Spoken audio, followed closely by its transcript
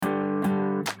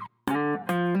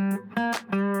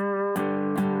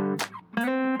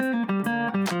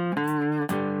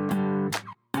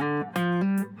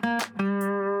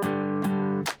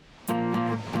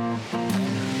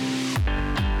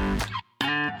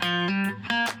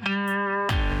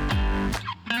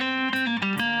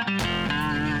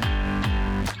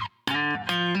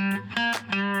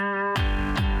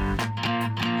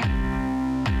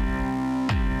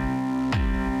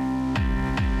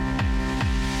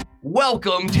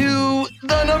Welcome to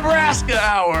the Nebraska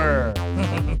Hour.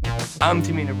 I'm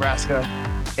Timmy, Nebraska,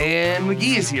 and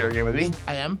McGee is here again with me.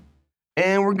 I am.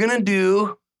 And we're going to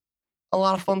do a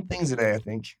lot of fun things today, I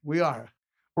think. We are.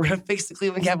 We're going to fix the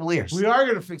Cleveland Cavaliers. We are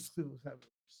going to fix the Cleveland Cavaliers.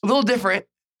 A little different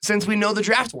since we know the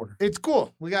draft order. It's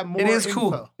cool. We got more It is info.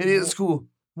 cool. It is cool.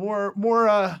 More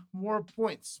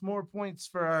points. More points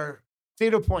for our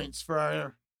data points for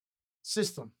our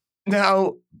system.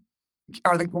 Now,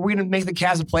 are we going to make the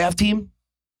Cavs a playoff team?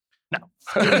 No.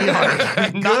 It's gonna be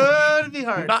hard. Gonna be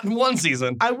hard. Not in one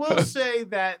season. I will say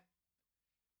that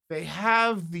they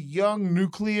have the young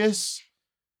nucleus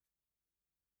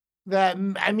that,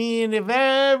 I mean, if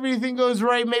everything goes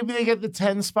right, maybe they get the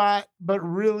 10 spot. But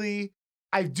really,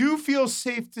 I do feel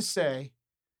safe to say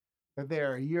that they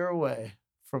are a year away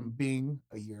from being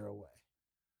a year away.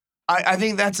 I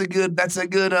think that's a good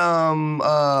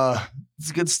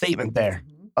statement there.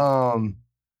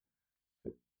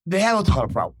 They have a ton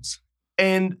of problems,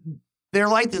 and they're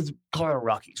like the Colorado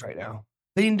Rockies right now.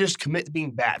 They didn't just commit to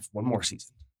being bad for one more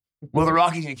season. Well, the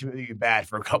Rockies can commit to being bad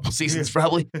for a couple seasons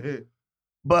probably,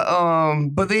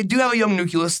 but they do have a young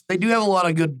nucleus. They do have a lot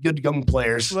of good young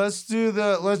players. Let's do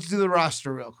the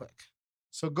roster real quick.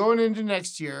 So going into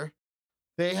next year,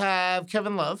 they have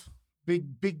Kevin Love,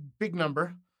 big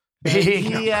number.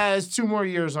 He has 2 more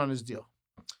years on his deal.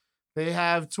 They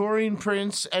have Taurean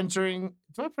Prince entering.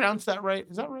 Do I pronounce that right?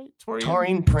 Is that right?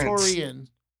 Taurean Prince.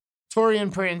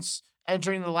 Taurean Prince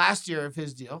entering the last year of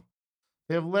his deal.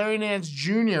 They have Larry Nance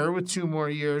Jr. with 2 more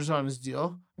years on his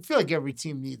deal. I feel like every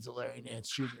team needs a Larry Nance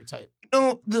Jr. type.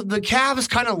 No, the Cavs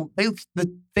kind of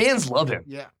the fans love him.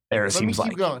 Yeah. There it seems Let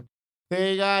me keep going.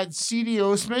 They got C.D.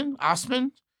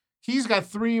 Osman. He's got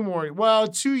 3 more. Well,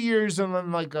 2 years and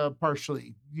then like a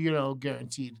partially,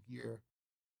 guaranteed year.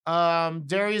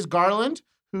 Darius Garland,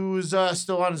 who's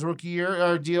still on his rookie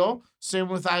year deal. Same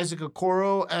with Isaac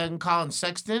Okoro and Colin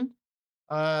Sexton.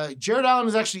 Jared Allen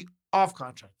is actually off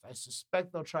contract. I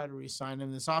suspect they'll try to re-sign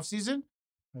him this offseason.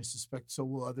 I suspect so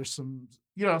will some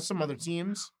other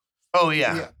teams. Oh,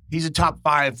 yeah. He's a top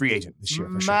 5 free agent this year.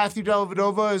 For Matthew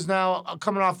Dellavedova is now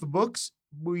coming off the books.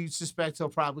 We suspect he'll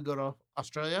probably go to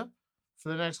Australia for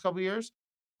the next couple of years.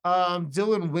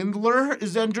 Dylan Windler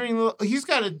is entering. He's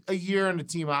got a year and a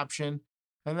team option.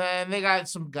 And then they got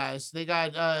some guys. They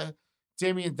got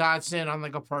Damian Dotson on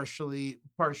like a partially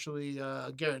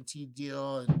guaranteed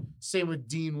deal. And same with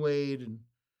Dean Wade and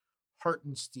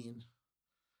Hartenstein.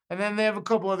 And then they have a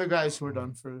couple other guys who are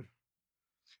done for.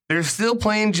 They're still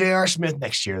playing J.R. Smith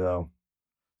next year, though.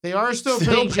 They are still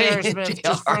paying J.R. Smith.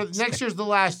 Just for next year's the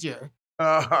last year.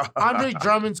 Andre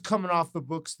Drummond's coming off the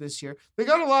books this year. They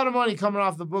got a lot of money coming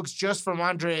off the books just from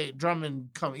Andre Drummond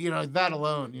coming. That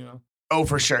alone. Oh,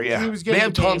 for sure, yeah. They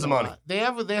have tons of money. They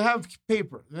have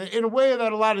paper in a way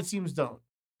that a lot of teams don't,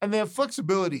 and they have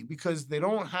flexibility because they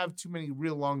don't have too many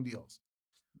real long deals.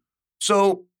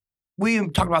 So we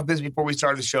talked about this before we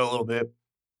started the show a little bit.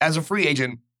 As a free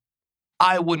agent,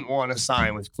 I wouldn't want to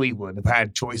sign with Cleveland if I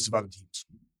had choice of other teams.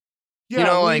 Yeah,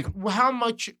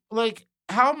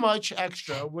 how much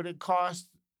extra would it cost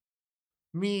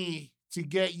me to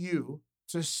get you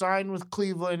to sign with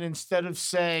Cleveland instead of,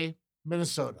 say,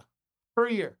 Minnesota per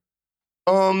year?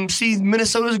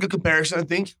 Minnesota's a good comparison, I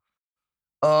think.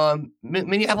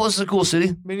 Minneapolis is a cool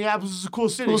city.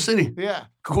 Cool city. Yeah.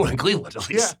 Cool in Cleveland, at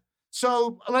least. Yeah.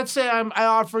 So let's say I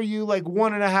offer you like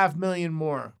 $1.5 million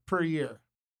more per year.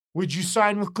 Would you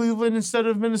sign with Cleveland instead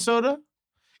of Minnesota?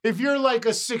 If you're like a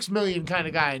 $6 million kind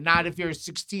of guy, not if you're a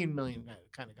 $16 million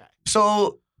kind of guy.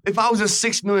 So if I was a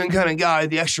 $6 million kind of guy,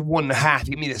 the extra 1.5, you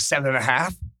give me the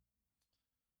 7.5.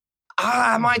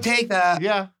 I might take that.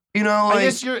 Yeah. I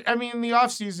guess in the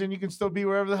off season, you can still be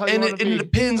wherever the hell you want to be. And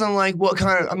it depends on like what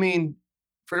kind of, in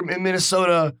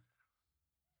Minnesota,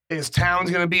 is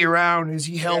Towns going to be around? Is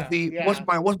he healthy? Yeah. What's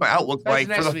my outlook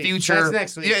like for the future? That's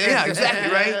next week. Yeah,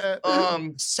 exactly, right?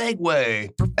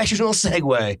 Professional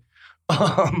segue.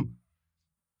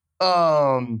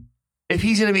 If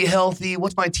he's going to be healthy,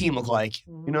 what's my team look like?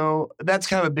 That's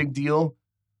kind of a big deal.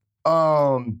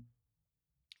 I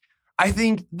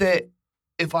think that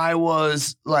if I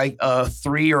was like a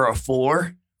 3 or a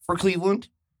 4 for Cleveland,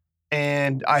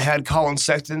 and I had Colin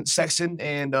Sexton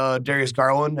and Darius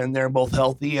Garland, and they're both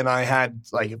healthy, and I had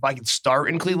if I could start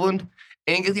in Cleveland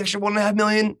and get the extra $1.5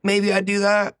 million, maybe I'd do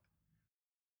that.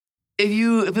 If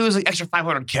it was like extra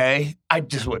 $500K, I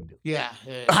just wouldn't do it. Yeah.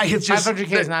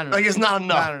 $500K is not enough. It's not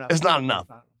enough. It's not enough.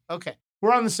 Okay.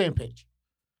 We're on the same page.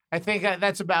 I think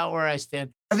that's about where I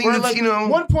stand. I think that's,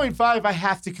 1.5 I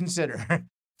have to consider.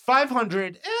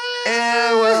 500.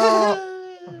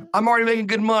 I'm already making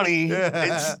good money.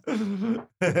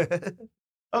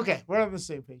 Okay, we're on the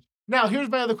same page. Now, here's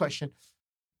my other question.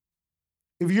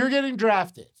 If you're getting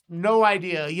drafted, no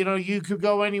idea, you could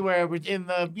go anywhere within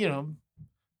the,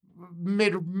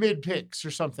 mid picks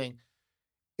or something.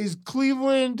 Is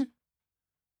Cleveland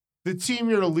the team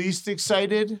you're the least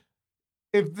excited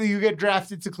if you get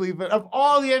drafted to Cleveland? Of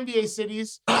all the NBA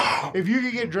cities, if you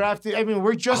could get drafted, I mean,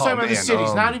 we're just talking about the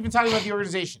cities, not even talking about the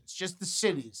organizations, just the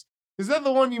cities. Is that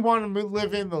the one you want to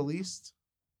live in the least?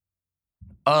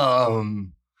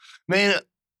 Man,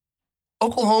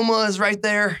 Oklahoma is right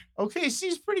there.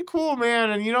 OKC's pretty cool,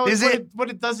 man. And what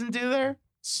it doesn't do there?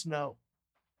 Snow.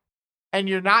 And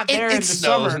you're not there in the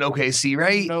summer. It snows in OKC,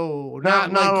 right? No,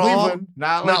 not like Cleveland.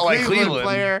 Not like Cleveland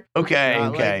player. Okay,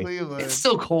 not okay. Like Cleveland. It's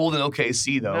still cold in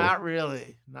OKC, though. Not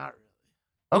really.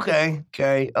 Okay.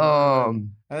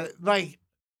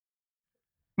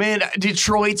 Man,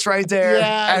 Detroit's right there.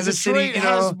 Yeah, as Detroit a city,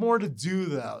 has more to do,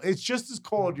 though. It's just as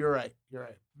cold. You're right.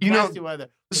 Nasty weather.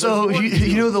 So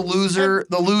the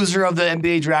loser of the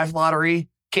NBA draft lottery,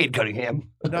 Cade Cunningham.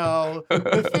 No,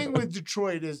 the thing with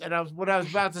Detroit is, and what I was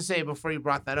about to say before you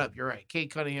brought that up, you're right.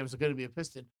 Cade Cunningham's going to be a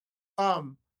Piston.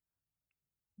 The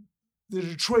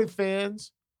Detroit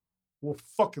fans will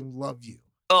fucking love you.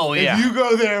 Oh, yeah. If you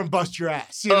go there and bust your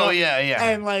ass. Oh, yeah.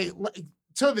 And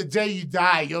till the day you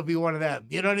die, you'll be one of them.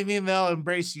 You know what I mean? They'll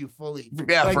embrace you fully.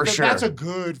 Yeah, for sure. That's a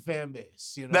good fan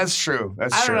base. That's true. I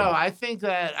don't know. I think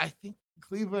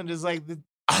Cleveland is like the.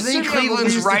 I think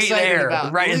Cleveland's right there.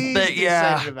 Right.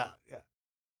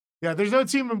 Yeah, there's no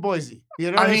team in Boise.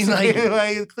 You know I mean, like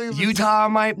Utah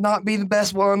might not be the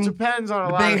best one. Depends on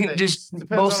a lot of things. Just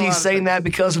mostly saying that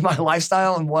because of my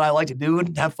lifestyle and what I like to do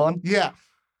and have fun. Yeah.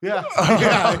 Like,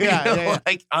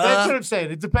 that's what I'm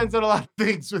saying. It depends on a lot of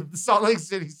things with the Salt Lake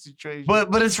City situation.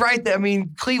 But it's right there. I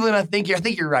mean, Cleveland. I think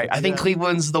you're right. I think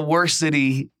Cleveland's the worst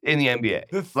city in the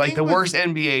NBA. The worst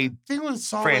NBA thing with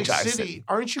Salt franchise Lake City.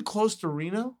 Aren't you close to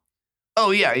Reno? Oh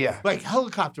yeah. Like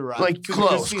helicopter ride. Like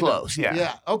close. Yeah.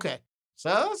 Yeah. Okay. So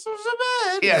that's so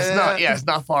bad. Yeah, it's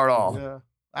not far at all. Yeah.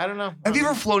 I don't know. Have you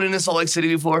ever flown into Salt Lake City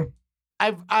before?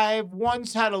 I've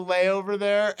once had a layover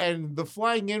there, and the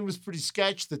flying in was pretty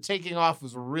sketch. The taking off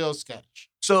was a real sketch.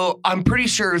 So I'm pretty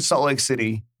sure it's Salt Lake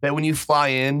City that when you fly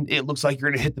in, it looks like you're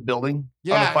gonna hit the building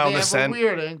on the final descent. A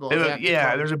weird angle.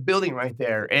 There's a building right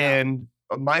there. And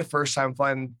my first time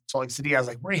flying Salt Lake City, I was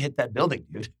like, we're gonna hit that building,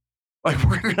 dude. Like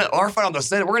our final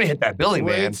descent, we're gonna hit that building,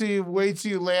 man. Wait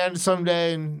till you land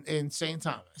someday in St.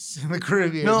 Thomas in the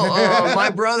Caribbean. No, my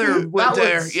brother went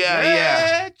there.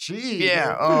 Yeah.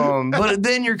 But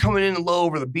then you're coming in low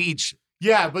over the beach.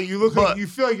 Yeah, but you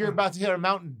feel like you're about to hit a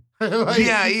mountain.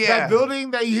 That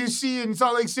building that you see in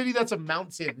Salt Lake City, that's a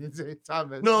mountain. It's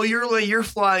Thomas. No, you're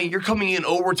flying. You're coming in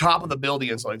over top of the building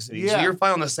in Salt Lake City. Yeah. So your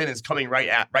final descent is coming right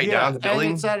down the building.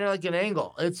 And it's at like an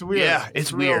angle. It's weird. Yeah,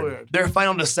 it's weird. Their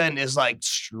final descent is like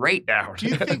straight down. Do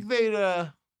you think they'd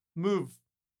move?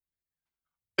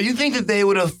 You think that they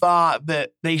would have thought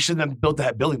that they shouldn't have built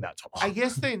that building that tall? I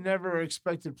guess they never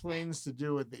expected planes to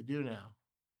do what they do now.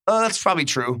 That's probably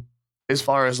true. As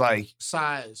far as like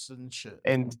size and shit.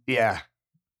 And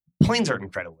planes are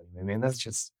incredible. I mean, that's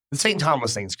just the St.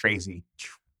 Thomas thing's crazy.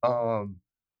 You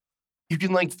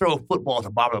can like throw a football at the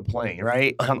bottom of the plane,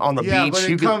 right? On the beach. Yeah, but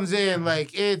it comes in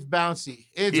like it's bouncy.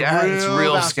 It's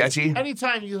real bouncy. Sketchy.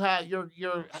 Anytime you have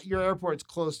your airport's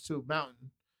close to a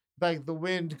mountain, like the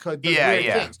wind could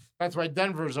things. That's why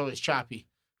Denver's always choppy.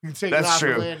 That's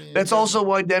true. That's also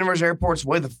why Denver's airport's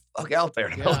way the fuck out there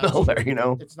in the middle of nowhere, you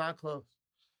know? It's not close.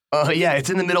 It's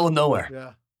in the middle of nowhere.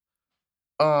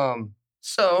 Yeah.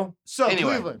 So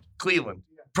anyway, Cleveland.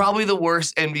 Yeah. Probably the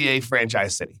worst NBA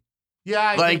franchise city.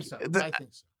 Yeah, I think so.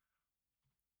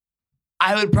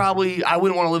 I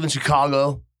wouldn't want to live in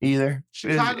Chicago either.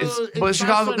 There's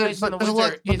a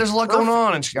lot going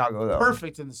on in Chicago, though.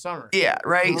 Perfect in the summer. Yeah,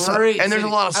 right. And there's a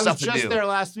lot of stuff to do. I was just there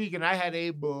last week, and I had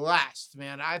a blast,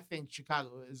 man. I think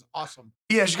Chicago is awesome.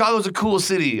 Yeah, Chicago's a cool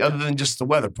city, other than just the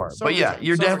weather part. But yeah,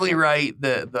 you're definitely right.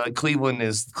 The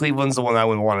Cleveland's the one I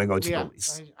would want to go to the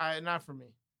least. Not for me.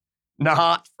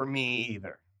 Not for me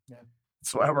either. Yeah.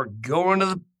 That's why we're going to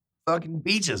the fucking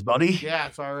beaches, buddy. Yeah,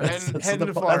 that's why we're heading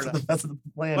to Florida. That's the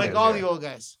plan. Like all the old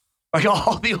guys. Like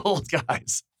all the old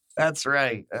guys. That's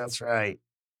right.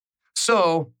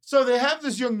 So they have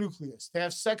this young nucleus. They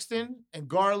have Sexton and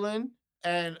Garland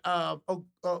and Okura.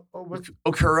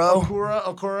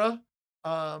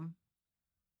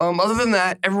 Other than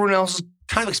that, everyone else is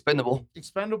kind of expendable.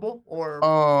 Expendable or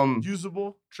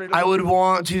usable, tradable? I would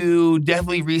want to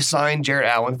definitely re-sign Jarrett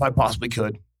Allen if I possibly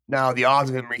could. Now, the odds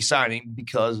of him re-signing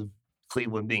because of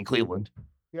Cleveland being Cleveland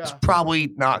is probably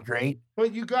not great.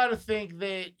 But you got to think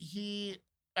that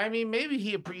maybe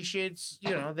he appreciates,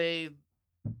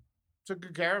 took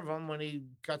good care of him when he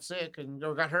got sick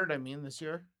or got hurt. I mean, this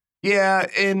year. Yeah,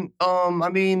 and I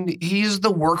mean, he's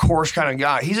the workhorse kind of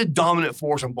guy. He's a dominant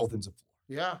force on both ends of the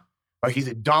floor. Yeah. Like he's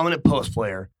a dominant post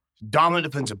player,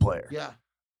 dominant defensive player. Yeah.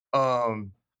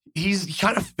 He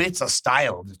kind of fits a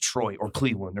style of Detroit or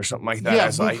Cleveland or something like that. Yeah,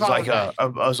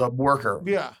 as a worker.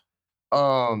 Yeah.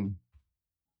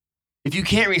 If you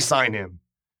can't re-sign him,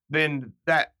 then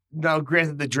that now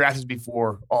granted the draft is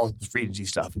before all the free agency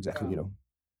stuff, exactly, you know.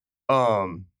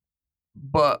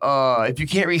 But if you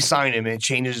can't re-sign him, it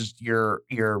changes your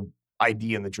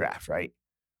idea in the draft, right?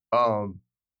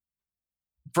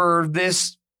 For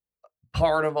this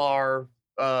part of our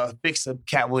fix the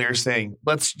Cavaliers thing,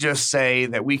 let's just say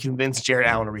that we convinced Jared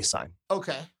Allen to re-sign.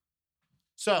 Okay.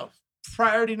 So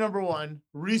priority number 1,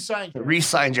 re-sign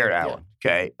Jared Allen.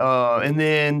 Yeah. Okay. And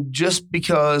then just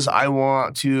because I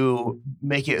want to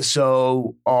make it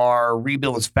so our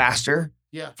rebuild is faster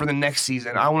for the next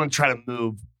season, I want to try to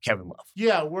move Kevin Love.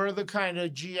 Yeah, we're the kind of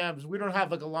GMs. We don't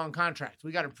have like a long contract.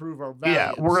 We got to prove our value.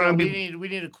 Yeah, we're gonna be. We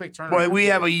need a quick turnaround. Well, we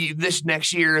have this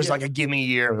next year is like a gimme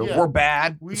year. If we're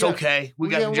bad, it's okay. We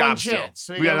got the job still.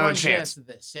 So we got another chance at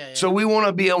this. Yeah. So we want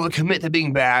to be able to commit to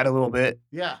being bad a little bit.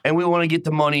 Yeah. And we want to get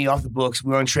the money off the books.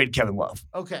 We want to trade Kevin Love.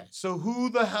 Okay. So who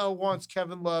the hell wants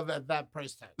Kevin Love at that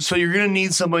price tag? So you're gonna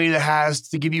need somebody that has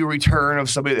to give you a return of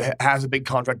somebody that has a big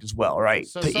contract as well, right?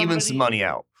 So to even some money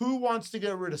out. Who wants to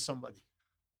get rid of somebody?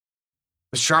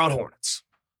 The Charlotte Hornets.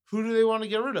 Who do they want to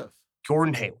get rid of?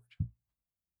 Gordon Hayward.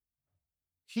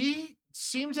 He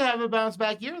seemed to have a bounce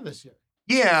back year this year.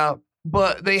 Yeah,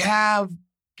 but they have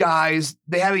guys.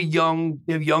 They have young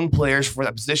players for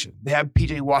that position. They have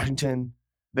PJ Washington.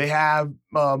 They have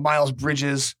Miles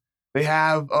Bridges. They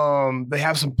have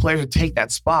some players to take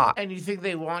that spot. And you think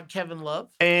they want Kevin Love?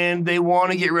 And they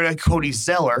want to get rid of Cody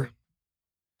Zeller.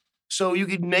 So you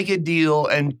could make a deal,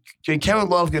 and Kevin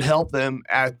Love could help them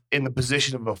in the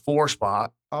position of a 4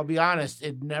 spot. I'll be honest;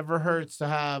 it never hurts to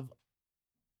have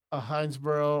a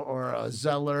Hinesborough or a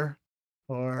Zeller,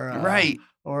 or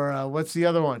or what's the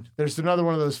other one? There's another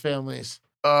one of those families.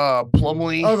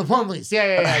 Plumlee. Oh, the Plumlees.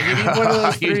 Yeah. You need one of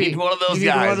those 3. You need one of those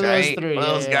guys, right? One of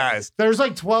those guys. There's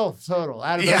like 12 total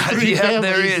out of those 3 families.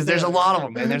 There is. There's a lot of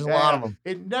them, man. There's a lot of them.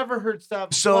 It never hurts to have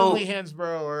Plumlee,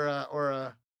 Hansborough,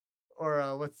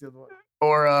 or what's the other one?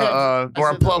 Or a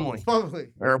Plumlee.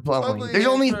 Or a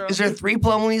Plumlee. Is there 3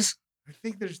 Plumlees? I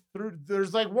think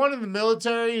there's like 1 in the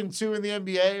military and 2 in the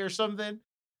NBA or something.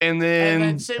 And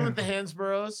then same with the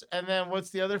Hansboroughs. And then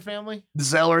what's the other family? The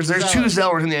Zellers. There's 2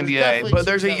 Zellers in the NBA, but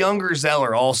there's a younger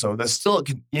Zeller also that's still at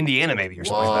Indiana maybe or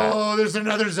something like that. Oh, there's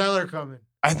another Zeller coming.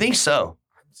 I think so.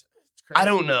 I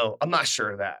don't know. I'm not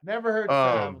sure of that. Never heard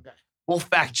of a guy. We'll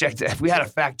fact check that. If we had a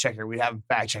fact checker, we'd have a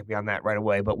fact check me on that right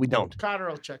away, but we don't. Connor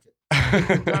will check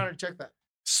it. Connor, check that.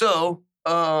 So,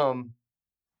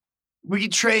 we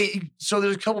could trade. So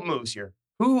there's a couple moves here.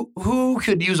 Who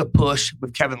could use a push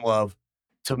with Kevin Love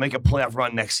to make a playoff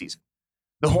run next season?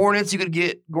 The Hornets, you could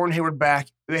get Gordon Hayward back.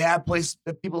 They have place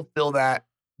that people fill that.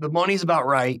 The money's about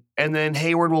right, and then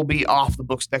Hayward will be off the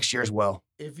books next year as well.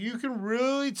 If you can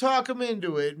really talk him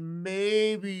into it,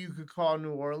 maybe you could call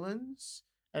New Orleans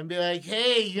and be like,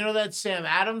 hey, you know that Sam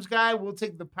Adams guy? We'll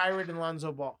take the Pirate and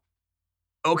Lonzo Ball.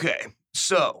 Okay,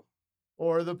 so.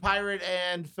 Or the Pirate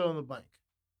and fill in the blank.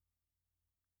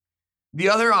 The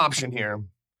other option here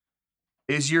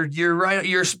is you're right.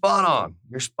 You're spot on.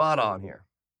 You're spot on here.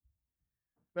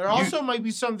 There also might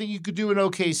be something you could do in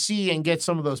OKC and get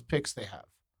some of those picks they have.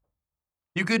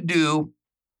 You could do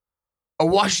a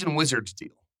Washington Wizards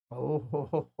deal.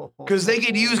 Because they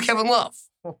could use Kevin Love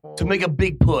to make a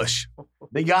big push.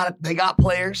 They got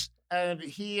players. And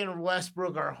he and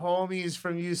Westbrook are homies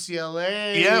from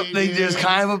UCLA. Yep, they just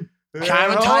kind of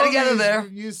tie together there.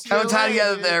 Kind of tie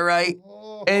together there, right?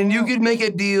 And you could make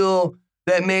a deal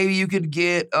that maybe you could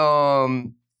get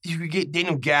Daniel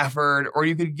Gafford, or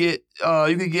you could get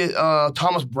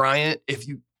Thomas Bryant if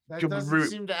you. That doesn't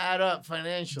seem to add up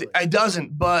financially. It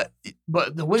doesn't, but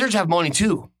the Wizards have money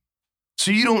too,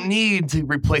 so you don't need to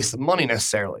replace the money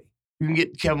necessarily. You can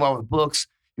get Kevin Love with books.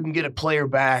 You can get a player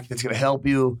back that's going to help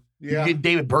you. Yeah. You can get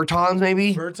David Bertans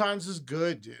maybe. Bertans is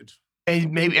good, dude.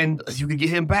 And you could get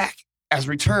him back as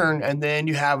return, and then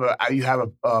you have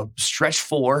a stretch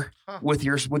 4 with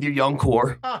your young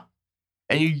core,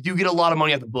 and you get a lot of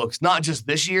money at the books, not just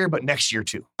this year but next year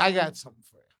too. I got something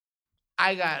for you.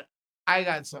 I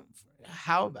got something for you.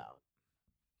 How about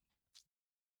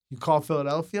you call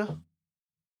Philadelphia,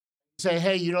 say,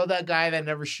 hey, you know that guy that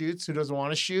never shoots, who doesn't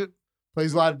want to shoot,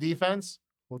 plays a lot of defense?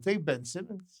 We'll take Ben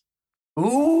Simmons.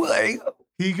 Ooh, there you go.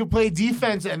 He can play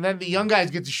defense, and then the young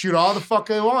guys get to shoot all the fuck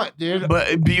they want, dude.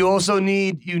 But you also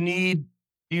need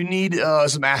You need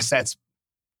some assets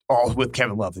all with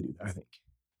Kevin Love to do that, I think.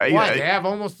 Why? They have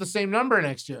almost the same number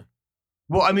next year.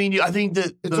 Well, I mean, I think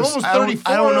that it's almost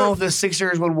 34. I don't know if the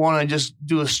Sixers would want to just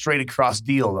do a straight across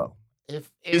deal, though.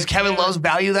 Is Kevin Love's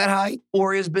value that high,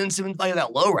 or is Ben Simmons' value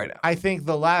that low right now? I think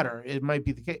the latter. It might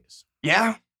be the case.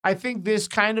 Yeah? I think this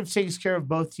kind of takes care of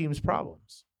both teams'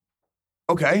 problems.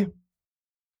 Okay.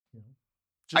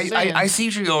 I see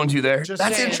what you're going to there.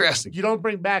 That's interesting. You don't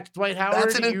bring back Dwight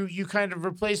Howard. You kind of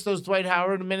replace those Dwight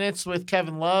Howard minutes with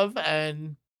Kevin Love,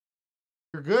 and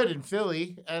you're good in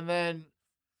Philly. And then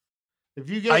if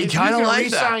you can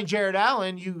re-sign Jared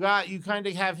Allen, you kind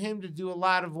of have him to do a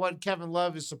lot of what Kevin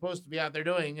Love is supposed to be out there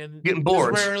doing, and getting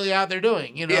bored. Rarely out there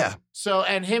doing, Yeah. So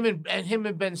him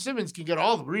and Ben Simmons can get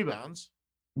all the rebounds.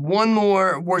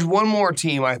 There's one more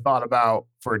team I thought about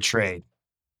for a trade.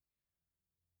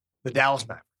 The Dallas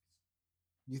Mavericks.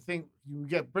 You think you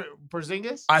get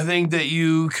Porzingis? I think that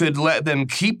you could let them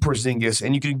keep Porzingis,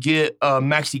 and you could get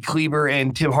Maxi Kleber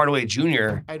and Tim Hardaway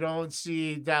Jr. I don't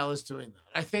see Dallas doing that.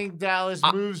 I think Dallas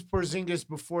moves Porzingis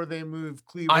before they move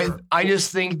Kleber. I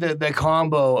just think that the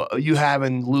combo you have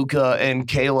in Luka and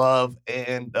Caleb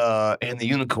and the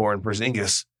Unicorn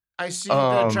Porzingis. I see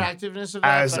the attractiveness of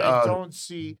that, but I don't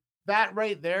see that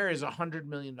right there is $100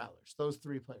 million. Those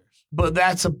three players. But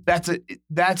that's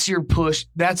your push.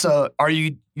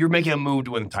 You're making a move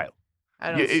to win the title.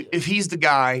 If he's the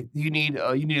guy, you need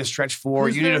a stretch four.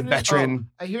 You need a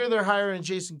veteran. I hear they're hiring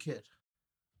Jason Kidd.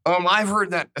 I've heard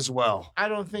that as well. I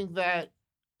don't think that.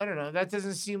 I don't know. That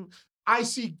doesn't seem. I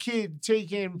see Kidd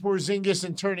taking Porzingis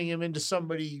and turning him into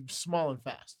somebody small and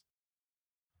fast.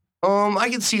 I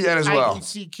can see that as well.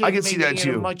 I can see that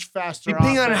too. Much faster.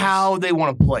 Depending on how they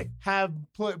want to play.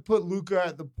 Put Luka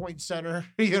at the point center,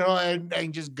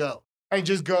 and just go. And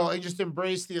just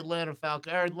embrace the Atlanta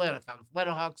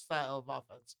Hawks style of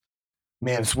offense.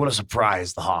 Man, what a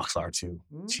surprise the Hawks are too.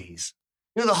 Mm-hmm. Jeez.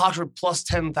 The Hawks were plus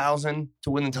 10,000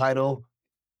 to win the title.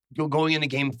 Going into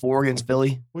game 4 against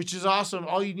Philly. Which is awesome.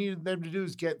 All you need them to do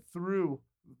is get through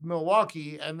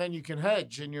Milwaukee, and then you can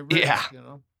hedge, and you're rich,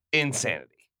 Insanity.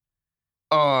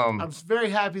 I'm very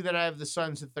happy that I have the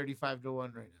Suns at 35-1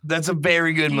 right now. That's a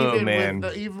very good move, man.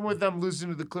 Even with them losing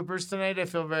to the Clippers tonight, I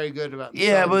feel very good about the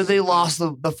Suns. But they lost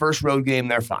the first road game.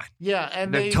 They're fine. Yeah,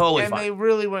 and they're totally fine. They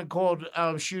really went cold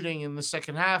shooting in the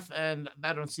second half, and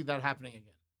I don't see that happening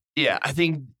again. Yeah, I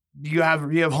think you have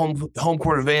home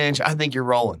court advantage. I think you're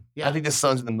rolling. Yeah. I think the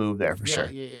Suns are the move there for sure.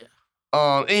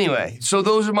 Yeah. Anyway, so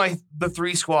those are the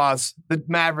 3 squads: the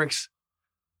Mavericks,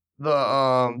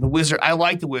 the Wizards. I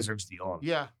like the Wizards deal.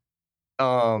 Yeah.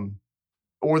 Or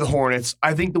the Hornets.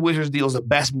 I think the Wizards deal is the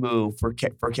best move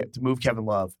to move Kevin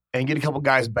Love and get a couple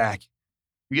guys back.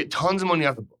 You get tons of money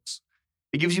off the books.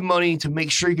 It gives you money to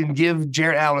make sure you can give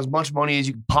Jared Allen as much money as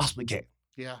you possibly can.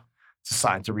 Yeah.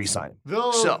 To re-sign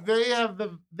him.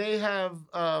 They have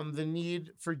the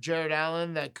need for Jared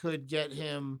Allen that could get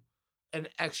him an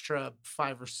extra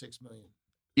 $5 or $6 million.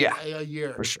 Yeah, a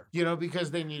year for sure. Because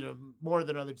they need him more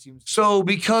than other teams. So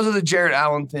because of the Jared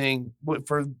Allen thing,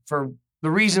 for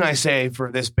the reason I say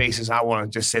for this basis, I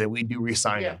want to just say that we do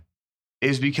re-sign him,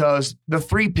 is because the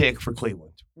 3 pick for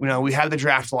Cleveland. We have the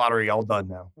draft lottery all done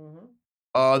now.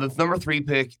 Mm-hmm. The number 3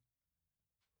 pick.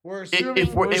 We're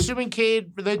assuming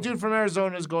Cade, the dude from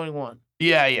Arizona, is going 1.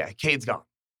 Yeah, Cade's gone.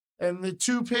 And the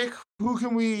 2 pick, who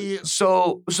can we?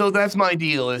 So that's my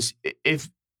deal. Is if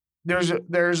there's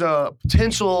a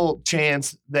potential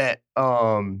chance that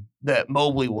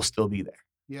Mobley will still be there.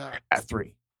 Yeah. At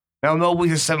 3. Now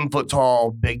Mobley's a 7 foot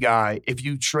tall big guy. If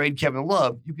you trade Kevin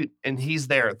Love, you could, and he's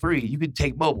there at 3, you could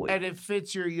take Mobley. And it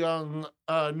fits your young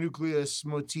nucleus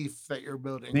motif that you're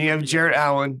building. Then you have Jared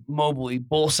Allen, Mobley,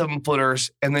 both 7 footers,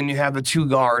 and then you have the 2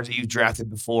 guards that you drafted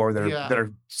before that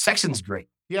are Sexton's great.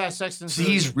 Yeah, Sexton's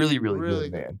he's really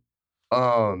good,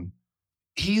 man.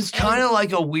 He's kind of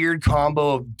like a weird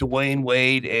combo of Dwayne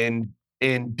Wade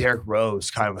and Derrick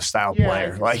Rose kind of a style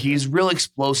player. Like he's real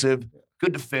explosive,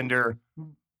 good defender.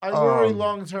 I worry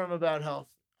long term about health.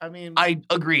 I mean, I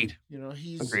agreed.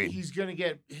 He's gonna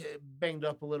get banged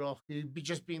up a little. He'd be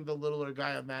just being the littler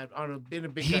guy in a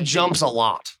big. He jumps a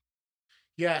lot.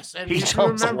 Yes, and if you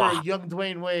remember, young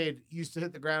Dwayne Wade used to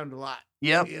hit the ground a lot.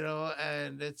 Yep.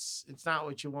 And it's not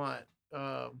what you want.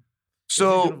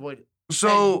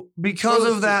 So because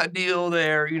of that deal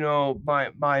there,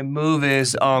 my move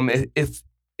is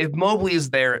if Mobley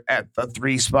is there at the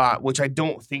 3 spot, which I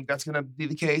don't think that's going to be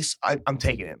the case, I'm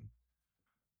taking him.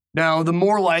 Now, the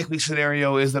more likely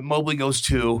scenario is that Mobley goes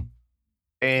 2,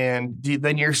 and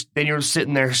then you're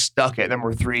sitting there stuck at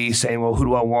number 3 saying, well, who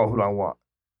do I want?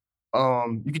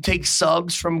 You could take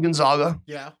subs from Gonzaga.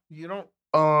 Yeah, you don't.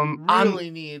 Really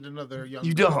need another young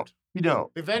guard. You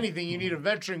don't. If anything, you need a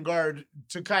veteran guard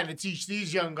to kind of teach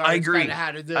these young guards kind of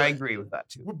how to do it. I agree with that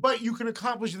too. But you can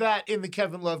accomplish that in the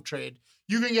Kevin Love trade.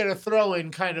 You can get a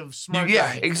throw-in kind of smart guy.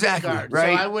 Yeah, exactly. Guard.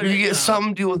 Right. So I wouldn't, you get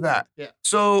something to deal with that. Yeah.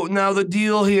 So now the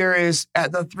deal here is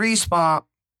at the 3 spot,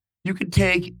 you could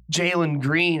take Jalen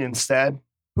Green instead,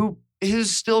 who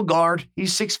is still guard.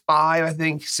 He's 6'5", I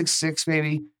think, 6'6",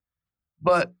 maybe.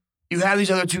 But you have these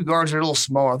other 2 guards that are a little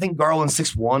smaller. I think Garland's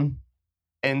 6'1",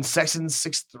 and Sexton's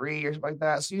 6'3", or something like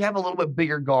that. So you have a little bit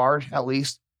bigger guard, at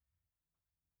least.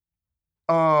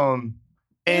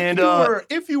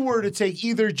 If you were to take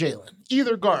either Jalen,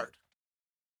 either guard,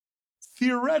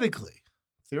 theoretically,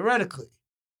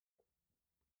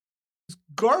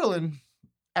 Garland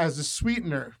as a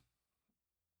sweetener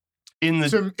in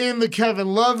the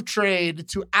Kevin Love trade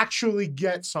to actually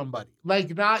get somebody,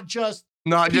 like not just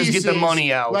get the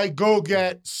money out, like go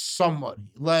get somebody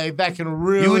like that can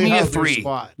really. You would need help a 3. your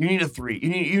squad. You need a 3. You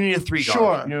need a 3 Sure.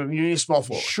 guard. You need a small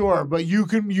forward. Sure, but you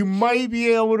might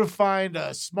be able to find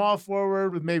a small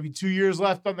forward with maybe 2 years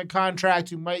left on the contract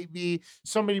who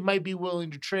somebody might be willing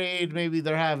to trade. Maybe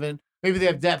they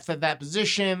have depth at that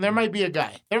position. There might be a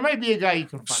guy. You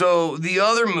can find. So the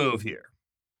other move here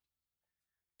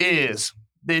is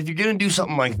that if you're going to do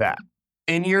something like that,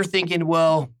 and you're thinking,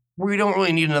 well, we don't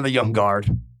really need another young guard.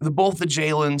 Both the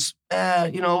Jalen's,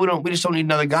 we just don't need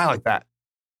another guy like that.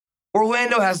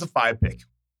 Orlando has the 5 pick.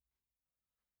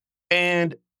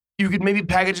 And you could maybe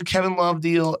package a Kevin Love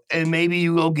deal, and maybe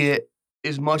you go get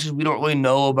as much as we don't really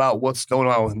know about what's going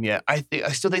on with him yet. I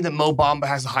still think that Mo Bamba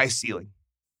has a high ceiling.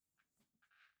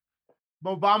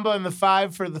 Mo Bamba in the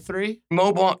 5 for the 3?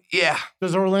 Yeah.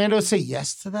 Does Orlando say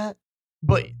yes to that?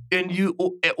 But you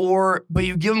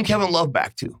give him Kevin Love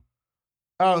back too.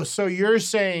 Oh, so you're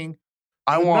saying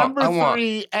number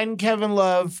 3 and Kevin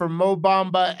Love for Mo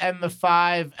Bamba and the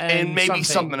 5 and maybe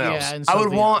something else. Yeah, I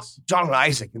would want Jonathan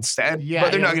Isaac instead. Yeah,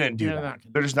 but they're not going to do that.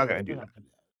 They're just not going to do that.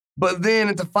 But then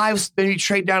at the 5, then you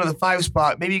trade down to the 5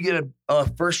 spot. Maybe you get a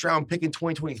first round pick in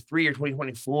 2023 or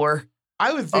 2024.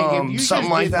 I would think if you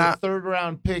something like that, the 3rd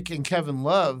round pick in Kevin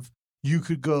Love, you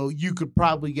could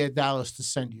probably get Dallas to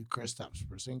send you Kristaps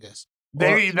Porzingis.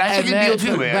 That's a good deal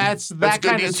too, man. That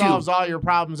kind of solves all your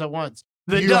problems at once.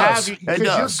 It does.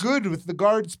 You're good with the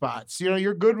guard spots.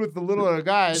 You're good with the littler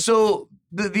guys. So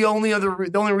the only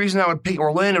reason I would pick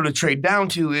Orlando to trade down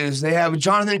to is they have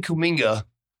Jonathan Kuminga,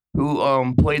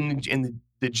 who played in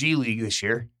the G League this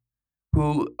year.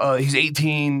 Who he's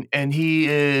 18 and he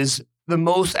is the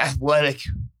most athletic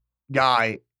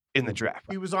guy in the draft.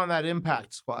 He was on that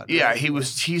impact squad. Right? Yeah,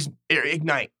 he's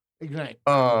Ignite.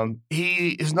 He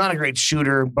is not a great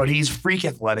shooter, but he's freak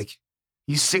athletic.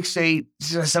 He's 6'8",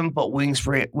 he's a 7-foot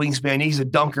wingspan. He's a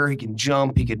dunker. He can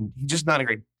jump. He's just not a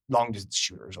great long distance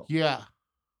shooter. Yeah.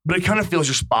 But it kind of fills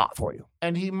your spot for you.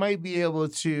 And he might be able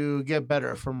to get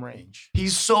better from range.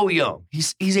 He's so young.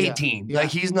 He's 18. Yeah. Like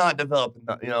he's not developed,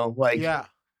 Yeah.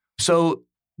 So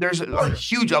there's a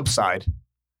huge upside.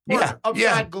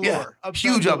 Upside galore.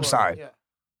 Huge upside. Yeah.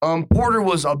 Porter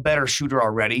was a better shooter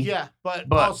already. Yeah, but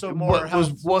also more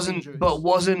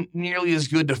wasn't nearly as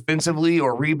good defensively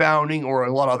or rebounding or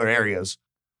a lot of other areas.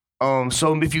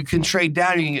 So if you can trade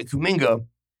down, you can get Kuminga,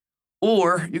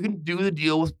 or you can do the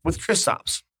deal with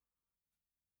Kristaps,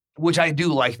 which I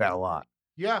do like that a lot.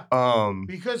 Yeah.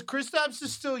 Because Kristaps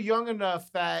is still young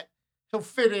enough that he'll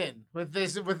fit in with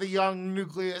the young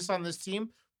nucleus on this team,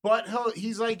 but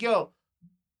he's like, yo,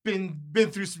 been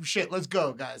through some shit. Let's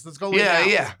go, guys. Let's go.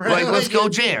 Yeah. Right? Let's go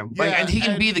jam. And he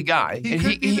can be the guy.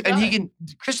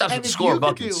 Kristaps can score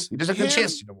buckets. He doesn't have a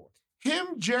chance to no more.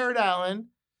 Him, Jared Allen,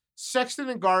 Sexton,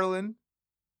 and Garland,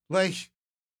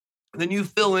 then you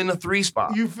fill in a 3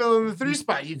 spot. You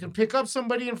can pick up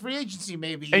somebody in free agency,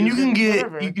 maybe. And you can get,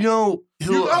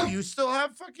 you still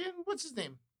have fucking, what's his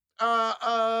name?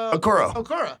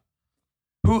 Okoro.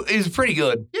 Who is pretty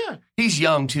good. Yeah. He's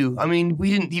young, too. I mean, we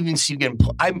didn't even see him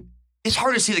play. It's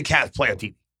hard to see the Cavs play on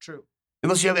TV. True.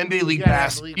 Unless you have NBA League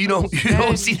Pass. You don't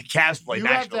see the Cavs play nationally. You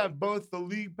have to have both the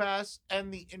League Pass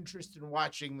and the interest in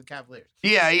watching the Cavaliers.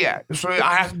 Yeah. So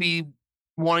I have to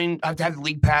have the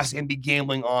League Pass and be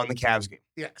gambling on the Cavs game.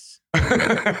 Yes.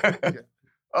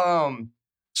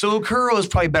 So Okoro is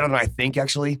probably better than I think,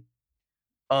 actually.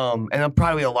 And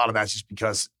probably a lot of that's just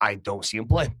because I don't see him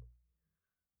play.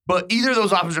 But either of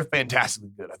those options are fantastically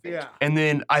good, I think. Yeah. And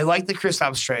then I like the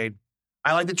Kristaps trade.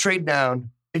 I like the trade down.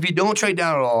 If you don't trade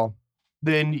down at all,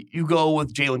 then you go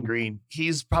with Jalen Green.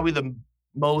 He's probably the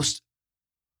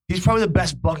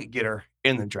best bucket getter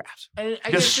in the draft. And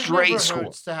I guess straight score.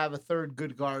 Hurts to have a third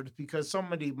good guard because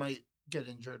somebody might get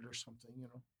injured or something,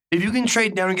 If you can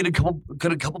trade down and get a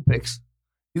couple picks,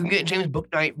 You can get James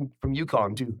Bouknight from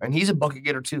UConn too, and he's a bucket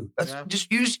getter too. That's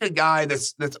just usually a guy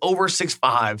that's over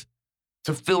 6'5"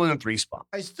 to fill in a 3 spot.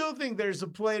 I still think there's a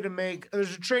play to make.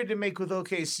 There's a trade to make with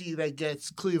OKC that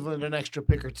gets Cleveland an extra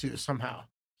pick or two somehow.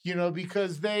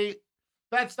 Because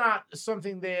that's not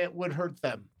something that would hurt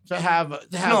them to have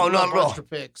extra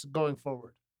picks going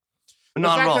forward. The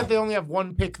fact that they only have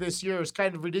 1 pick this year is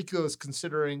kind of ridiculous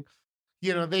considering,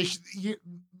 the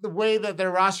way that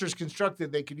their roster is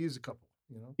constructed, they could use a couple.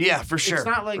 Yeah, for sure. It's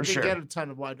not like they get a ton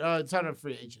of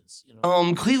free agents.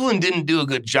 Cleveland didn't do a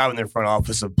good job in their front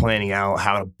office of planning out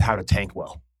how to tank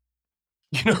well.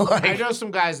 I know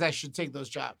some guys that should take those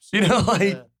jobs.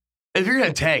 If you're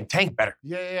gonna tank better.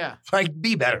 Yeah.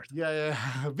 Be better. Yeah.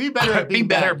 Be better at being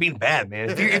better at being bad, man.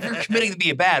 If you're committing to be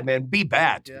a bad man, be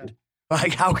bad, dude.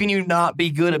 How can you not be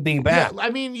good at being bad? Yeah,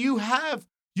 I mean, you have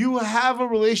a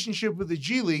relationship with the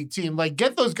G League team. Like,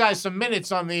 get those guys some minutes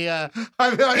on the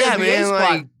NBA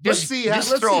squad.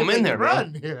 Let's throw them in there,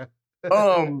 man. Yeah.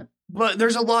 But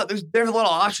there's a lot of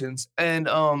options, and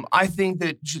I think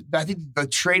the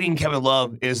trading Kevin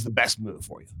Love is the best move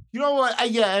for you. You know what?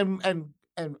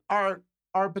 And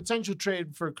our potential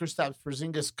trade for Kristaps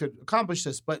Porzingis could accomplish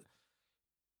this, but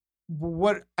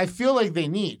what I feel like they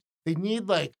need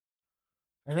like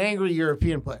an angry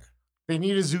European player. They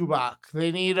need a Zubac.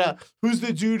 They need who's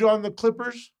the dude on the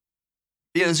Clippers?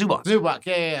 Yeah, Zubac. Zubac.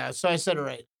 Yeah. So I said it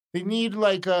right. They need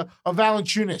like a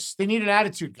Valanciunas. They need an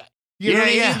attitude guy.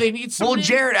 They need somebody. Well,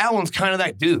 Jared Allen's kind of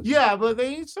that dude. Yeah, but they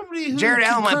need somebody who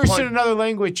can curse in another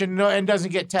language and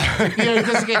doesn't get tagged.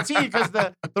 Doesn't get teed because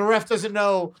the ref doesn't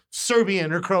know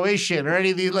Serbian or Croatian or any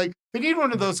of these. Like, they need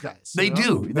one of those guys. They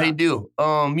do. They do.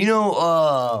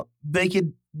 They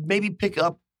could maybe pick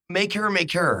up Make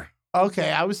Her.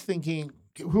 Okay, I was thinking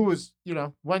who was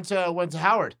went to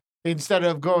Howard instead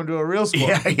of going to a real school.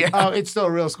 Yeah. It's still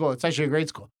a real school. It's actually a great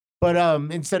school. But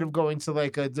instead of going to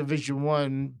like a Division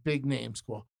I big name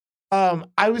school,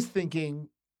 I was thinking,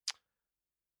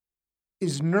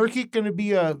 is Nurkic going to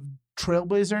be a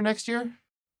Trailblazer next year?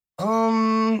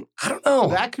 I don't know.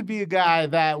 That could be a guy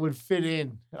that would fit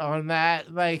in on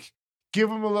that. Like, give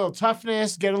him a little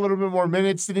toughness, get a little bit more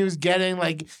minutes than he was getting.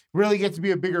 Like, really get to be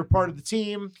a bigger part of the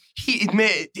team. He's a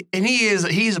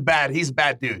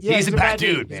bad dude. Yeah, he's a bad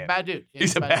dude. He's a bad dude.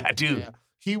 He's a bad dude. Yeah.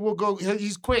 He will go.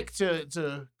 He's quick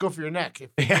to go for your neck.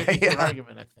 If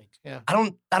argument, I think. Yeah.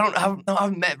 I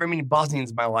haven't met very many Bosnians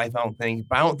in my life. I don't think,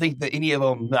 but I don't think that any of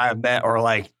them that I've met are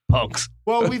like punks.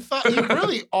 Well, we thought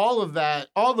really all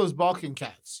those Balkan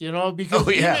cats, because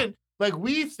even like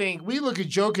we look at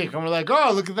Jokic and we're like,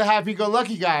 oh, look at the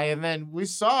happy-go-lucky guy, and then we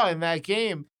saw in that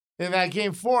game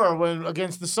 4 when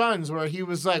against the Suns where he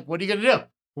was like, what are you gonna do?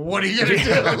 What are you gonna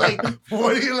do? Like,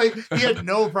 what are you like? He had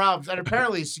no problems, and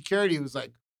apparently security was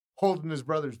like holding his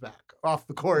brothers back off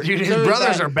the court. Dude, his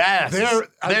brothers are badass.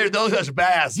 Those guys are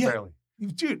badass. Yeah, apparently,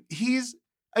 dude, he's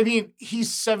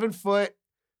 7 foot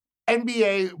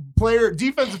NBA player,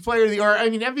 defensive player of the year.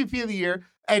 MVP of the year,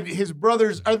 and his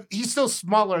brothers he's still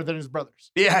smaller than his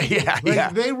brothers. Yeah.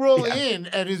 They roll in,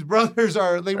 and his brothers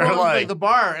roll like the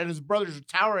bar, and his brothers are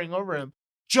towering over him,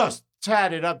 just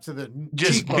tatted up to the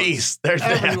just cheekbones. Beasts.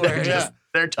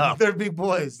 They're tough. They're big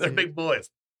boys. They're big boys.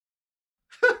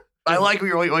 I like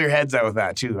where your head's at with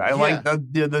that too. I like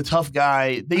the tough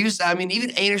guy. They used to, even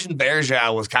Anderson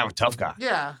Varejao was kind of a tough guy.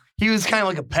 Yeah. He was kind of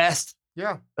like a pest.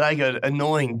 Yeah. Like an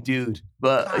annoying dude.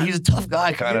 But he's a tough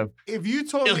guy, kind of. If you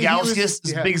told me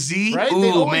Ilgauskas, Big Z. Right? Ooh, they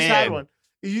always man. had one.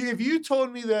 If you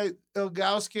told me that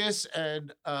Ilgauskas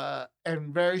and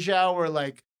Varejao were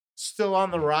like still on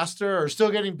the roster or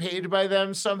still getting paid by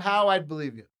them somehow, I'd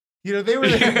believe you. They were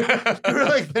there, they were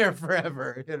like there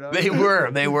forever. They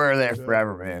were there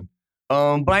forever, man.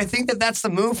 But I think that's the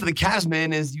move for the Cavs,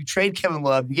 man. Is you trade Kevin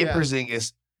Love, you get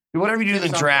Porzingis, whatever you do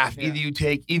in the draft. Either you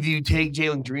take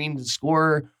Jalen Green to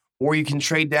score, or you can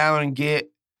trade down and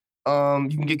get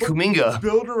Kuminga.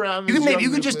 Build around. You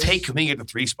could just take Kuminga at the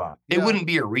 3 spot. It wouldn't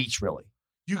be a reach, really.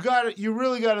 You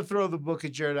really got to throw the book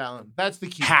at Jared Allen. That's the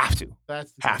key. Have to.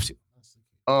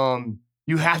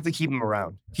 You have to keep him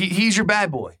around. He's your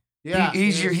bad boy. Yeah.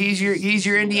 He's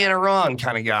your Indiana Ron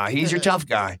kind of guy. He's your tough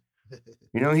guy.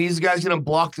 He's the guy's gonna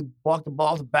block the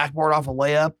ball, the backboard off a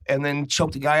layup, and then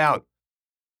choke the guy out.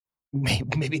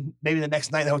 Maybe the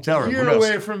next night in the hotel room. A year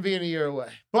away from being a year away.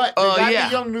 But they got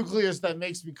the young nucleus that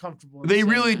makes me comfortable. They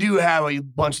really do have a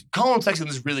bunch. Colin Sexton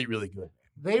is really, really good.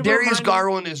 Darius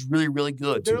Garland is really, really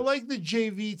good. They're like the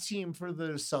JV team for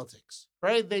the Celtics,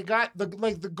 right? They got the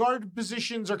guard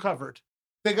positions are covered.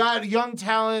 They got young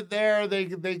talent there.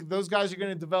 Those guys are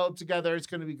going to develop together. It's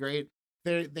going to be great.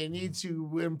 They need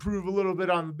to improve a little bit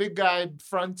on the big guy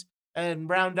front and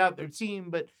round out their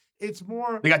team. But it's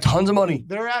more. They got tons of money.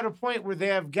 They're at a point where they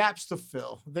have gaps to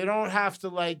fill. They don't have to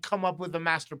like come up with a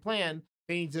master plan.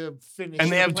 They need to finish.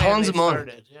 And they have tons of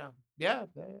money. Yeah.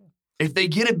 If they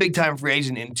get a big time free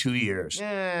agent in 2 years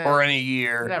or in a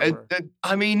year,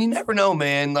 I mean, you never know,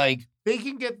 man. Like they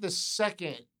can get the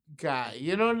second guy,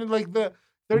 you know, like they're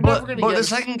never going to get. But the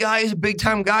second guy is a big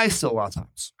time guy still a lot of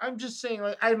times. I'm just saying,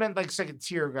 like I meant like second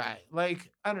tier guy.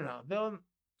 Like I don't know,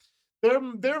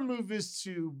 their move is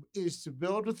to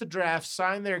build with the draft,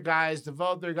 sign their guys,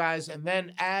 develop their guys, and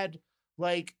then add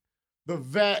like the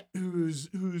vet who's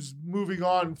moving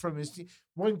on from his team.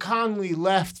 When Conley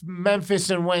left Memphis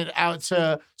and went out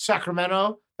to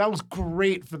Sacramento, that was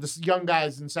great for the young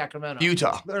guys in Sacramento.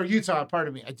 Utah,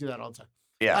 pardon me. I do that all the time.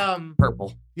 Yeah.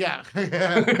 Purple. Yeah.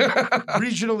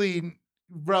 Regionally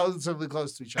relatively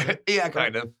close to each other. Yeah,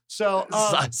 kind of. So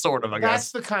sort of, I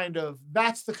guess.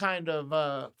 That's the kind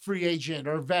of free agent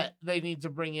or vet they need to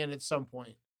bring in at some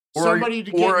point. Or Somebody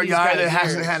to get a guy that years.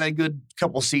 hasn't had a good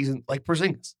couple seasons, like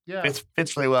Porzingis. Yeah,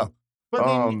 fits really well. But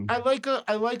I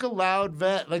like a loud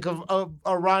vet, like a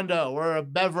Rondo or a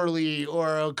Beverly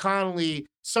or a Conley,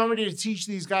 somebody to teach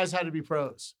these guys how to be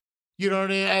pros. You know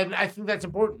what I mean? And I think that's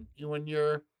important when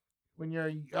you're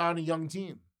on a young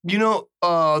team. You know,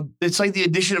 it's like the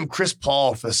addition of Chris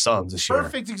Paul for the Suns this year.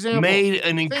 Perfect example. Made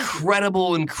an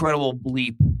incredible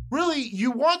leap. Really,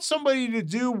 you want somebody to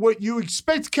do what you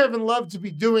expect Kevin Love to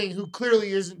be doing, who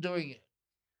clearly isn't doing it.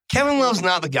 Kevin Love's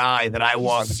not the guy that I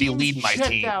want to be leading my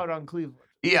team. Out on Cleveland.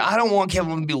 Yeah, I don't want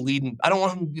Kevin Love to be leading. I don't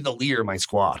want him to be the leader of my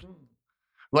squad.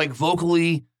 Like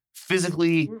vocally,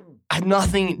 physically,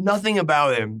 nothing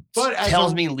about him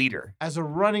tells me leader. As a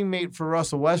running mate for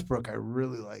Russell Westbrook, I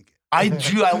really like it. I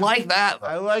do. I like that.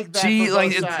 I like that. See,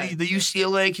 like the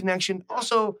UCLA connection.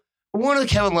 Also, one of the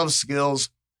Kevin Love's skills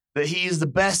that he's the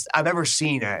best I've ever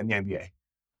seen in the NBA.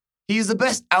 He's the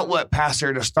best outlet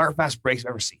passer to start fast breaks I've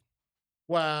ever seen.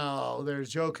 Wow,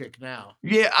 there's Jokic now.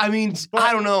 Yeah, I mean, but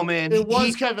I don't know, man. It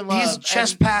was Kevin Love. His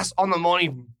chest pass on the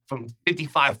money from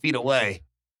 55 feet away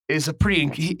is a pretty.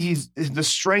 He's the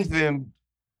strength of him,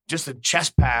 just a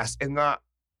chest pass and not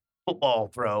football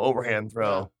throw, overhand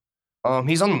throw. Yeah.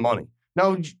 He's on the money.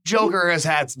 No, Joker has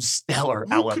had some stellar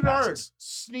outlet passes.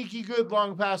 Sneaky good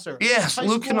long passer. Yes,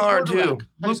 Luke Kennard too.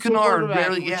 Luke Kennard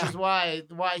barely, which is why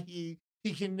he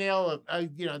can nail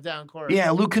it, down court.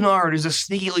 Yeah, Luke Kennard is a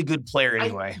sneakily good player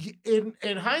anyway.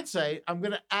 In hindsight, I'm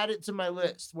going to add it to my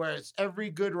list, whereas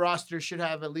every good roster should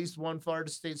have at least one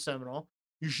Florida State Seminole.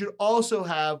 You should also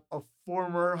have a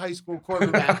former high school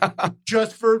quarterback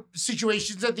just for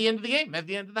situations at the end of the game, at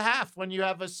the end of the half, when you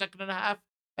have a second and a half.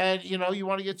 And, you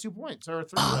want to get 2 points or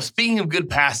 3 points. Speaking of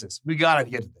good passes, we got to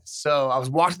get to this. So I was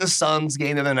watching the Suns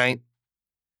game the other night,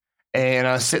 and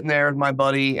I was sitting there with my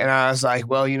buddy, and I was like,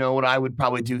 well, what I would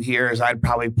probably do here is I'd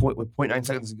probably with 0.9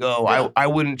 seconds to go. Yeah. I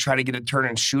wouldn't try to get a turn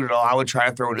and shoot at all. I would try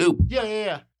to throw an oop.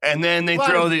 Yeah. And then they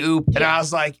throw the oop, and I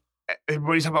was like,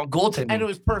 everybody's talking about goaltending. And it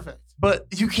was perfect. But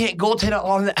you can't goaltend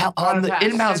on the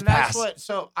inbounds pass.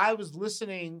 So I was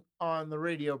listening on the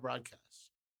radio broadcast.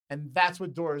 And that's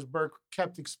what Doris Burke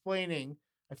kept explaining.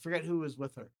 I forget who was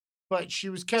with her, but she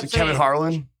was kept saying, Kevin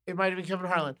Harlan? It might have been Kevin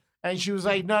Harlan. And she was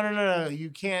like, no.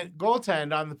 You can't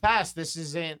goaltend on the pass. It's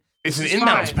an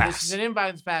inbounds pass. This is an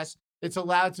inbounds pass. It's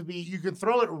allowed to be, you can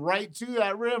throw it right to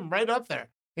that rim, right up there.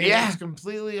 And it's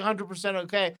completely 100%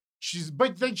 okay.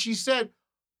 But then she said,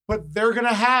 but they're going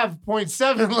to have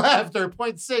 0.7 left or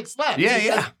 0.6 left.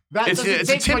 Yeah. That doesn't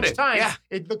take much time. Yeah.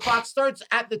 The clock starts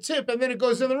at the tip and then it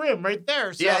goes in the rim right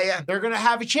there. So they're going to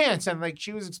have a chance. And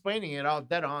she was explaining it all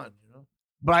dead on,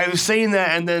 But I was saying that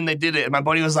and then they did it. And my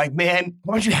buddy was like, man,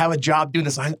 why don't you have a job doing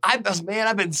this? I've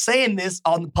been saying this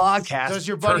on the podcast. Does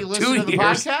your buddy listen to the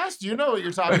podcast? You know what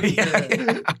you're talking about.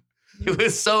 Yeah. It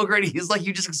was so great. He's like,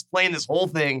 you just explained this whole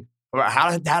thing about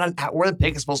how where the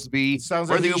pick is supposed to be, sounds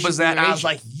where like the oop is at. And I was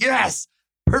like, yes,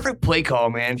 perfect play call,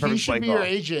 man. Perfect he should play be call. Your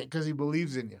agent because he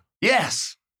believes in you.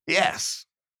 Yes.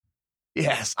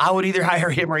 I would either hire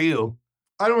him or you.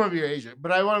 I don't want to be your agent,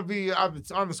 but I want to be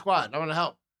on the squad. I want to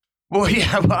help. Well,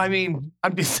 yeah, but I mean,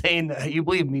 I'm just saying that you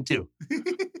believe me too.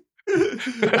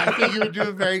 I think you would do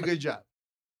a very good job.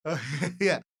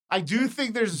 Yeah. I do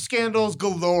think there's scandals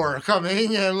galore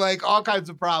coming and all kinds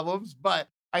of problems, but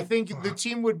I think the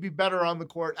team would be better on the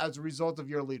court as a result of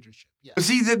your leadership. Yeah.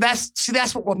 See, that's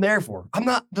what I'm there for. I'm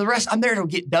not the rest. I'm there to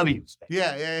get W's.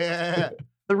 Yeah.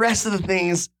 The rest of the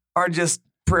things are just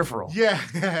peripheral. Yeah.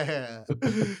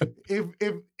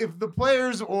 If the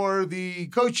players or the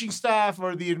coaching staff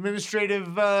or the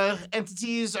administrative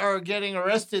entities are getting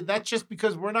arrested, that's just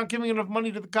because we're not giving enough money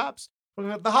to the cops.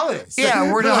 the holidays.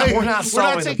 Yeah, we're not we're not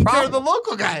solving taking the care of the problem.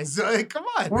 local guys. Like, come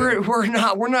on.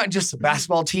 We're not just a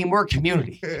basketball team. We're a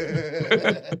community.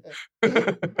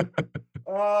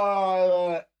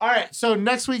 All right. So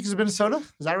next week is Minnesota.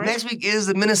 Is that right? Next week is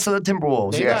the Minnesota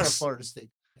Timberwolves. They got a Yes. Florida State,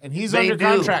 and he's They under do.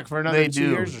 contract for another They 2 do.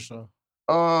 years or so.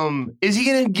 Is he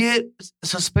gonna get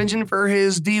suspension for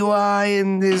his DUI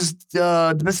and his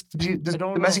domestic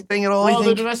thing at all? Well, I the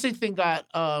think domestic thing got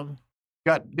is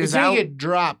it's out. gonna get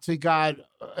dropped. It got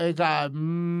Get a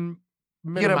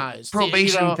minimized.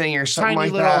 probation thing or something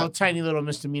like that. Tiny little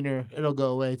misdemeanor. It'll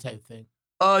go away type thing.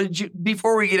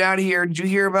 Before we get out of here, did you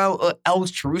hear about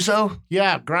Alex Caruso?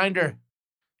 Yeah, grinder.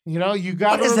 You know, you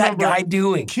got to What is that remember, guy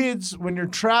doing? kids, when you're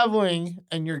traveling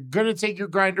and you're gonna take your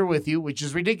grinder with you, which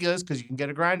is ridiculous because you can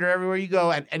get a grinder everywhere you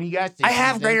go at any gas station. I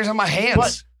have grinders on my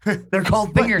hands. They're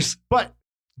called fingers. But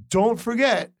don't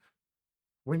forget,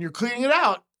 when you're cleaning it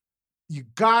out, you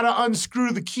gotta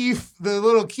unscrew the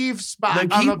little keef spot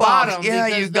The on keef the box. bottom. Yeah,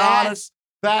 because you got it.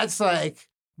 That's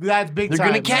big They're time.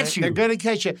 gonna catch right? you. They're gonna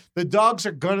catch you. The dogs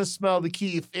are gonna smell the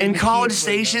keef In the College keef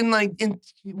window.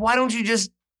 Station, why don't you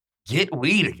just get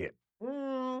weed again?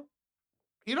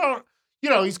 You don't. You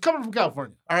know, he's coming from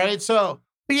California. All right, so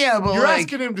Yeah, but you're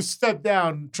asking him to step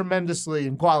down tremendously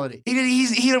in quality.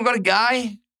 he don't got a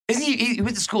guy. Isn't he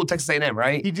went to school at Texas A&M,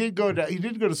 right? He did go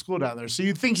to school down there, so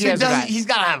you'd think he So has a guy. he's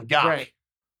got to have a guy. Right.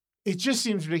 It just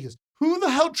seems ridiculous. Who the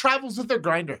hell travels with their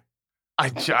grinder? I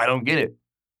don't get it.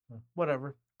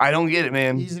 Whatever. I don't get it,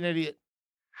 man. He's an idiot.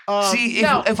 See, if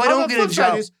now, I on don't the get a flip side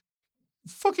job, is,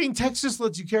 fucking Texas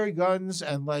lets you carry guns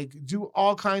and do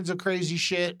all kinds of crazy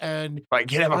shit, and I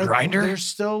can't have a grinder. They're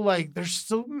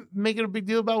still making a big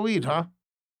deal about weed, huh?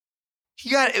 He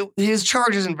got his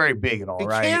charge isn't very big at all, It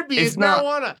right? can't be. It's not.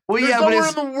 marijuana. Well, There's yeah, but nowhere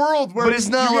it's in the world where but it's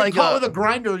not you get like caught a- with a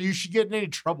grinder, you should get in any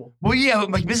trouble. Well, yeah,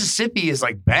 but Mississippi is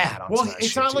bad. On Well, some of that it's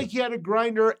shit, not too. like he had a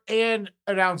grinder and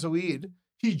an ounce of weed.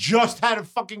 He just had a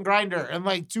fucking grinder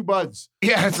and 2 buds.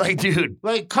 Yeah, it's dude.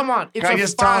 Come on, it's Can I a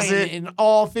just toss fine it? in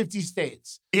all 50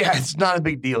 states. Yeah, it's not a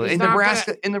big deal. It's In not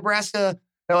Nebraska,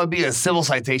 that would be a civil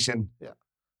citation.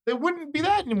 It wouldn't be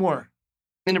that anymore.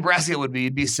 In Nebraska, it would be.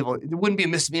 It'd be civil. It wouldn't be a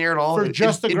misdemeanor at all. For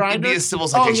just a grinder? It'd be a civil Oh,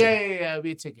 citation. yeah. It'd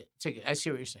be a ticket. I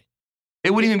see what you're saying. It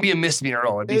wouldn't even be a misdemeanor at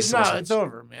all. It'd be a civil citation. It's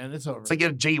over, man. It's over. It's like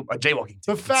a jaywalking.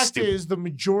 The ticket. fact Stupid. is, the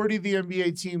majority of the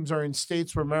NBA teams are in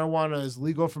states where marijuana is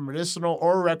legal for medicinal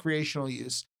or recreational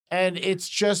use. And it's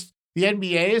just the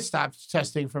NBA has stopped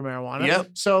testing for marijuana. Yep.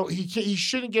 So he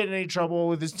shouldn't get in any trouble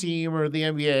with his team or the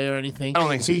NBA or anything. I don't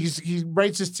think so. He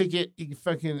writes his ticket.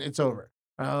 It's over.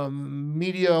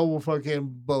 Media will fucking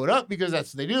blow it up because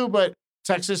that's what they do. But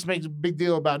Texas makes a big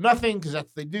deal about nothing because that's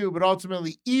what they do. But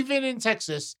ultimately, even in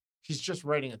Texas, he's just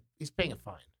he's paying a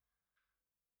fine.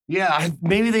 Yeah,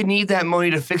 maybe they need that money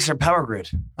to fix their power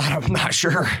grid. I'm not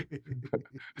sure.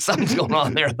 Something's going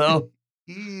on there, though.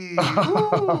 Too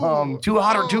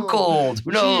hot or too cold?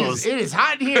 Who knows? Jeez, it is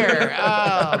hot in here.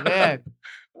 Oh, man.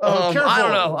 Careful. I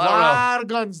don't know. A lot of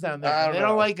guns down there. They don't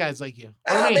know. like guys like you.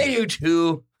 Or me. They do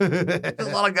too. There's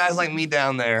a lot of guys like me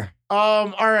down there. All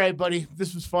right, buddy.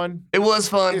 This was fun. It was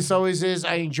fun. This always is.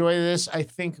 I enjoy this. I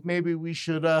think maybe we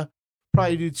should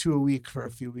probably do 2 a week for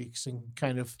a few weeks and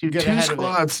kind of Do get 2 ahead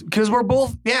squads because we're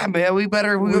both. Yeah, man. We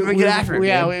better get after it.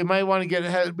 Yeah, man. we might want to get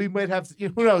ahead. We might have to.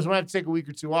 Who knows? We might have to take a week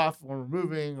or 2 off when we're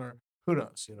moving, or who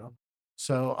knows?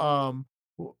 So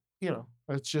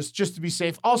it's just to be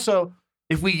safe. Also,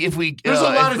 If we there's a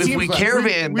lot of if teams we left.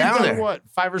 caravan We've down done, there, what,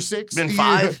 5 or 6? been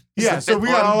 5. Yeah, so we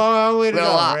got a long way to go.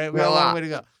 Right? We got a long lot. way to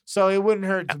go. So it wouldn't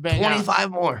hurt to bang 25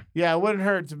 out. more. Yeah, it wouldn't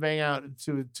hurt to bang out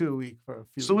two a week for a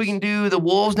few. So we weeks. can do the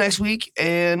Wolves next week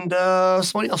and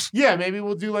somebody else. Yeah, maybe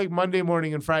we'll do Monday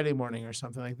morning and Friday morning or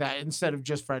something like that instead of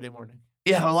just Friday morning.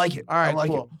 Yeah, I like it. All right, I like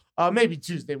cool. Maybe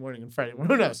Tuesday morning and Friday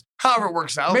morning. Who knows? However it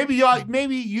works out. Maybe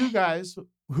you guys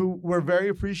who we're very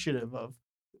appreciative of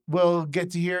will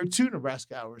get to hear 2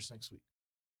 Nebraska hours next week.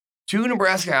 2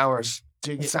 Nebraska hours.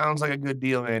 Dig It it. sounds like a good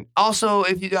deal, man. Also,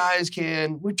 if you guys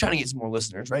can, we're trying to get some more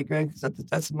listeners, right, Greg?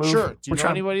 That's the move. Sure. Do you We're know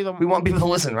trying- anybody that We want people to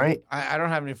listen, right? I don't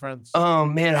have any friends.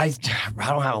 Man, I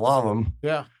don't have a lot of them.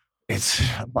 Yeah. It's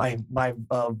my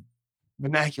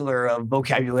vernacular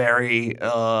vocabulary and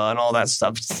all that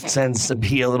stuff tends to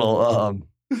be a little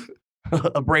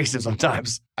abrasive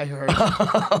sometimes. I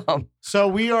heard. So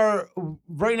we are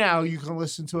right now. You can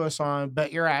listen to us on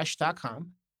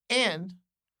betyourash.com, and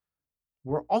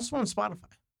we're also on Spotify.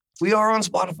 We are on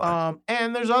Spotify.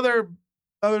 And there's other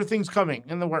things coming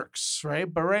in the works,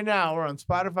 right? But right now we're on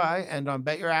Spotify and on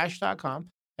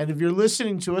betyourash.com. And if you're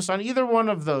listening to us on either one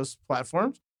of those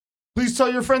platforms, please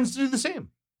tell your friends to do the same.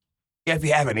 Yeah, if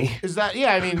you have any. Is that,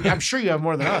 yeah, I mean, I'm sure you have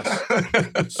more than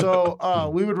us. So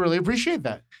we would really appreciate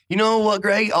that. You know what,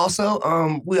 Greg? Also,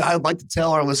 I'd like to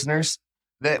tell our listeners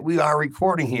that we are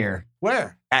recording here.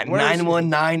 Where? At Where is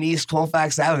 919 East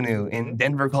Colfax Avenue in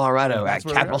Denver, Colorado, That's at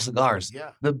where we Capital are. Cigars.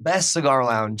 Yeah. The best cigar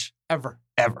lounge Ever.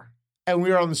 ever. And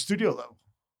we are on the studio level.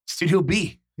 Studio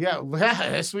B. Yeah,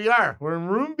 yes, we are. We're in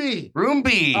room B. Room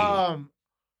B.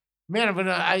 Man,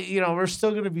 we're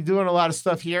still gonna be doing a lot of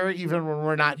stuff here, even when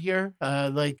we're not here.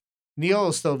 Like Neil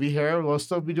will still be here. He'll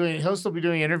still be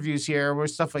doing interviews here or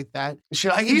stuff like that. He's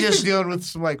been dealing with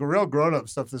some like real grown up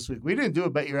stuff this week. We didn't do a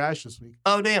Bet Your Ash this week.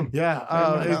 Oh damn. Yeah.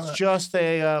 It's just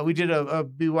we did a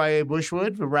BYA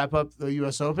Bushwood to wrap up the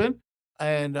US Open.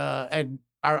 And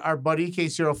our buddy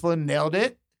Casey Flynn nailed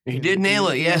it. He did nail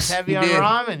it, yes. He was heavy on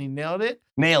Rom, and he nailed it.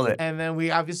 Nailed it. And then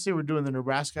we're doing the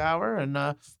Nebraska hour, and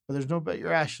but there's no Bet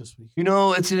Your Ash this week. You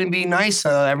know, it's going to be nice.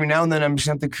 Every now and then I'm just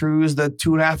going to have to cruise the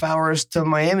 2.5 hours to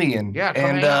Miami and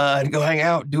go hang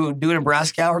out, do a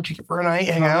Nebraska hour, kick it for a night,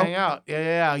 hang out.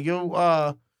 Yeah. You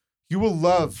will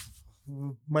love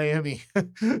Miami.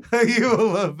 You will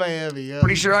love Miami. Yeah.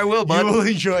 Pretty sure I will, bud. You will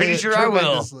enjoy it. Pretty sure I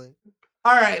will.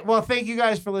 All right. Well, thank you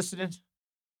guys for listening,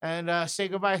 and say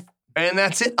goodbye. And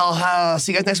that's it. I'll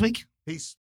see you guys next week. Peace.